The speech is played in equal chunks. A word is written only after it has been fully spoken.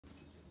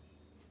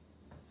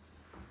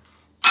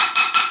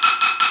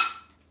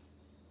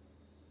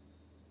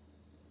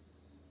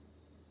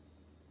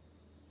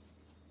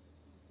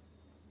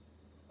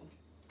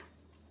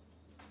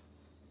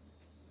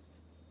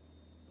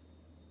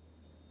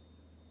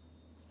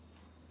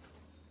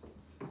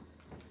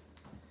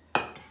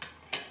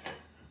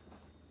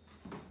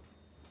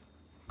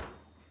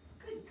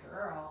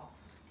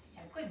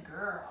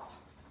girl.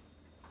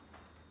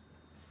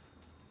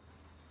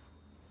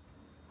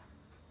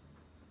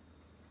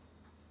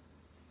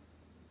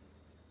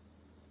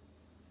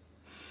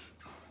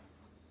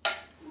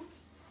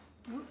 Oops.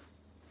 Oop.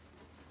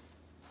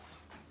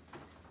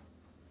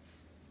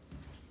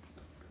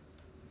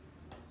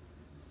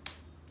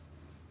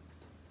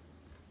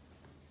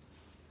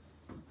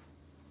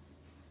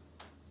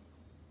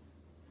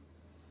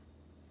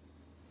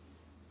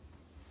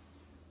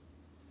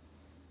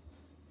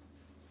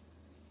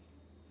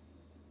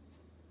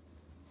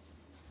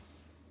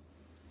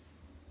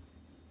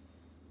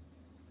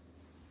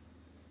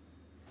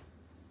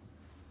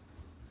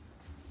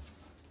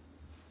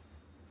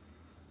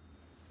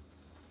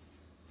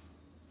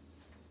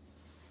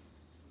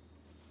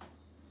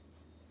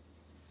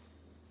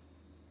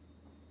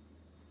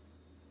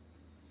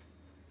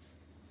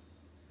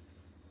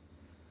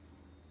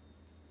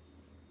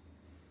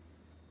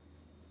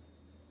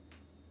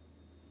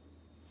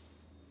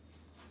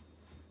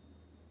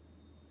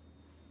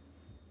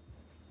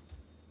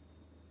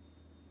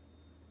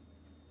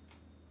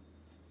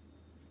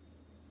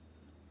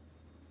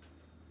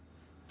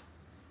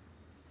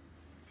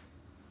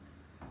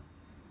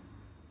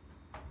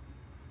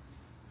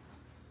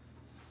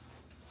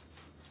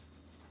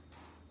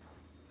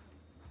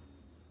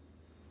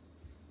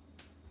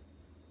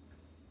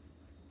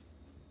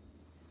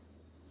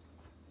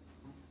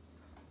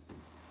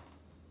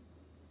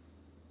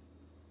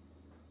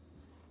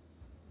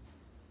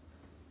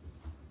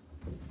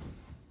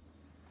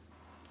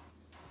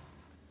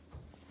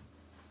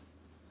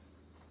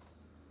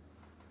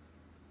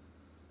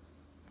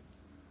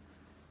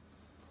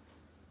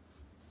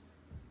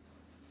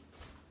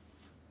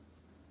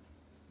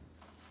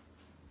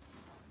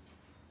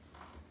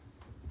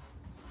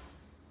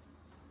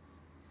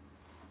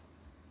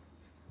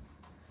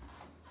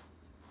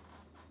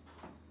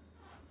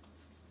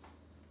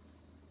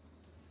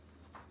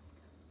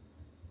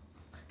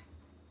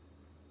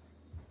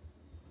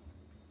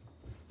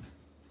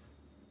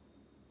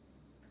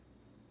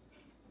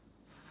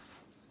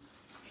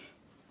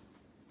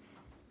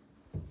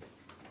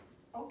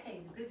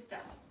 Okay, the good stuff.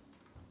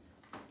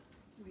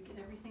 Did we get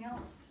everything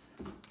else?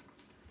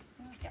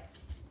 So, yep.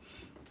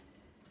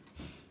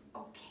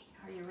 Okay,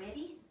 are you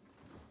ready?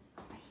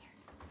 Right here,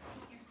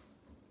 right here.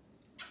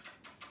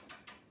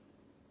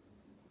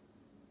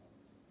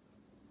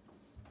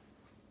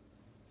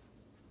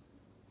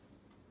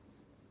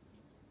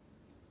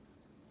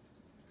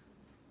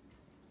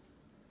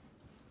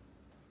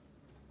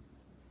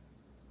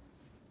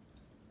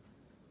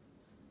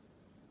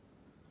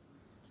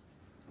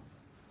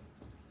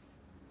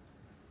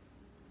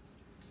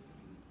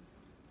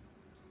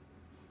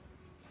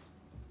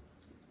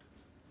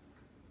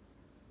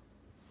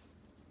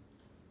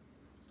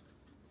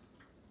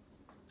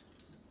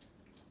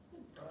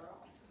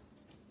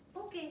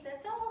 Okay,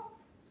 that's all.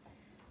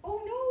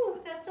 Oh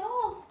no, that's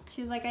all.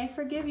 She's like, I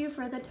forgive you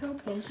for the toe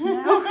pinch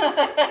now.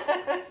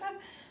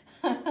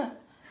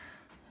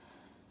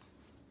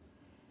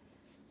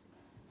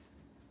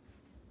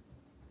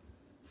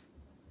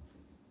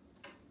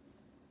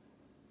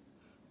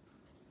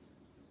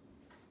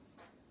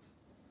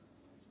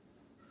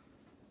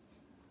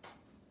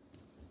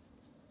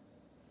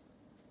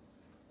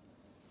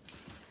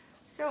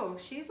 So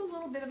she's a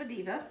little bit of a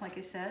diva, like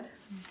I said.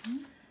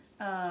 Mm-hmm.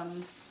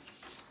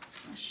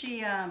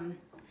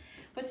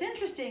 What's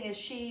interesting is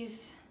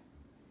she's,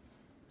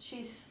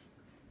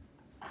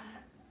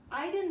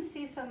 I didn't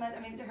see so much,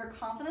 I mean, her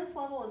confidence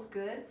level is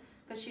good,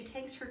 but she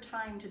takes her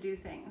time to do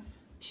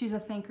things. She's a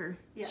thinker.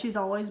 Yes. She's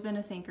always been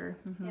a thinker.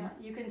 Mm-hmm. Yeah,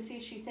 you can see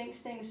she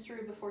thinks things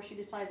through before she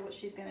decides what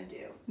she's going to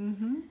do.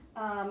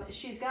 Mm-hmm.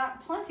 She's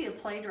got plenty of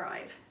play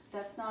drive.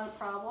 That's not a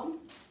problem.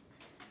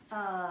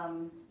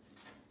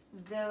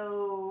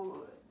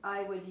 Though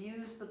I would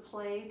use the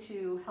play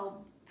to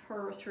help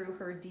her through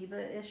her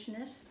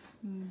diva-ishness.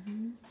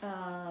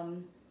 Mm-hmm.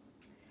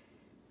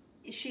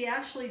 She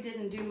actually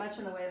didn't do much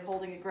in the way of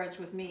holding a grudge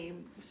with me,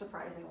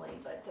 surprisingly,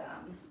 but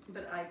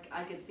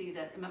I could see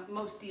that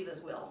most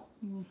divas will.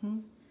 Mm-hmm.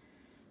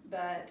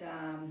 But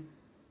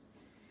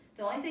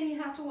the only thing you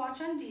have to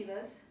watch on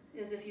divas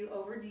is if you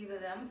over-diva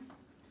them,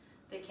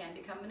 they can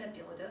become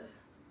manipulative.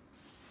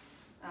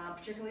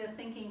 Particularly a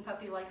thinking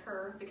puppy like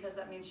her, because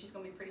that means she's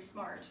going to be pretty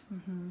smart.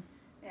 Mm-hmm.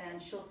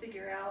 And she'll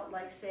figure out,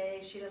 like say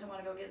she doesn't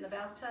want to go get in the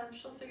bathtub,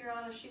 she'll figure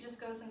out if she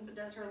just goes and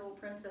does her little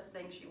princess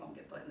thing, she won't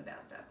get put in the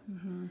bathtub.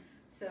 Mm-hmm.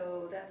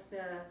 So that's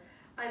the,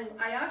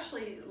 I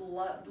actually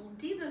love,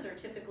 divas are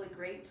typically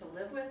great to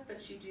live with,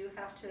 but you do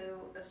have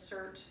to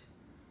assert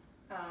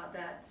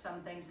that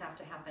some things have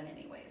to happen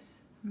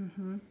anyways.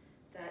 Mm-hmm.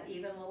 That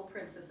even little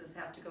princesses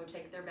have to go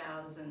take their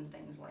baths and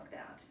things like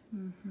that.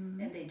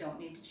 Mm-hmm. And they don't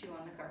need to chew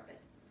on the carpet.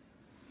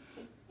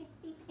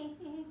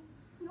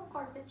 No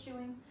carpet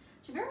chewing.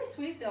 She's very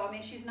sweet though. I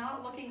mean, she's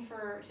not looking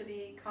to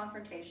be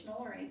confrontational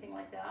or anything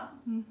like that.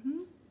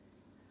 Mm-hmm.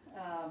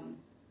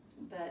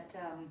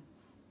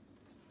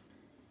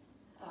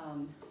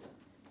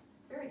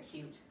 Very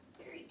cute.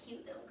 Very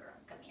cute little girl.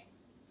 Come here.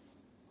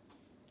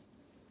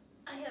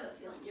 I have a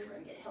feeling you're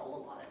gonna get held a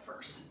lot at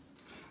first.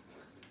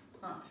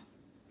 Huh.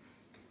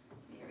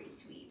 Very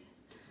sweet.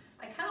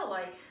 I kind of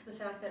like the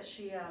fact that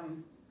she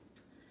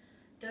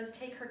does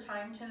take her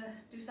time to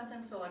do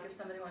something. So like if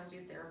somebody wanted to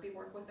do therapy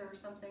work with her or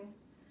something,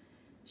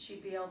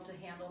 she'd be able to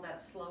handle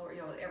that slower,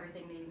 you know,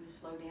 everything needing to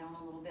slow down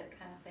a little bit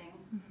kind of thing.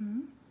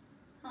 Mm-hmm.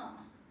 Huh.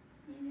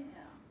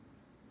 Yeah.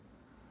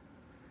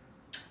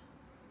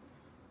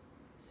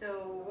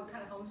 So what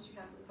kind of homes do you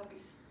have for the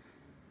puppies?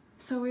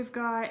 So we've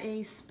got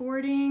a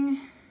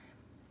sporting,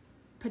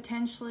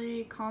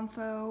 potentially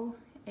Confo,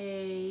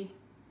 a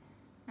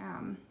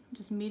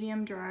just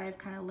medium drive,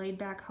 kind of laid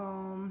back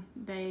home.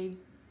 They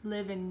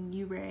live in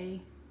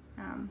Ouray,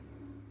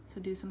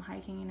 so do some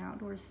hiking and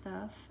outdoor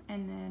stuff.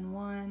 And then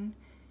one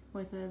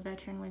with a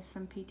veteran with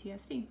some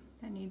PTSD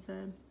that needs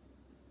a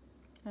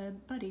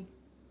buddy.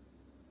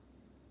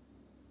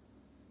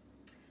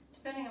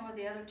 Depending on what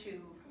the other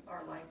two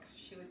are like,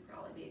 she would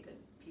probably be a good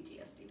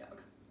PTSD dog.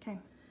 Okay.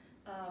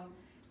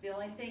 The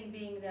only thing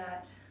being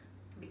that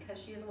because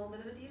she is a little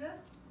bit of a diva,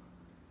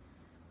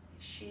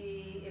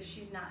 if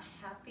she's not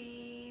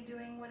happy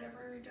doing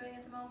whatever you're doing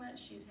at the moment,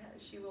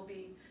 she will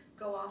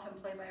go off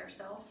and play by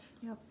herself.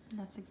 Yep,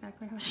 that's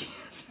exactly how she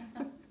is.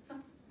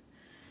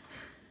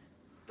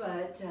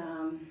 But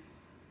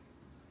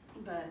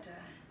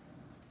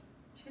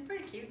she's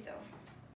pretty cute though.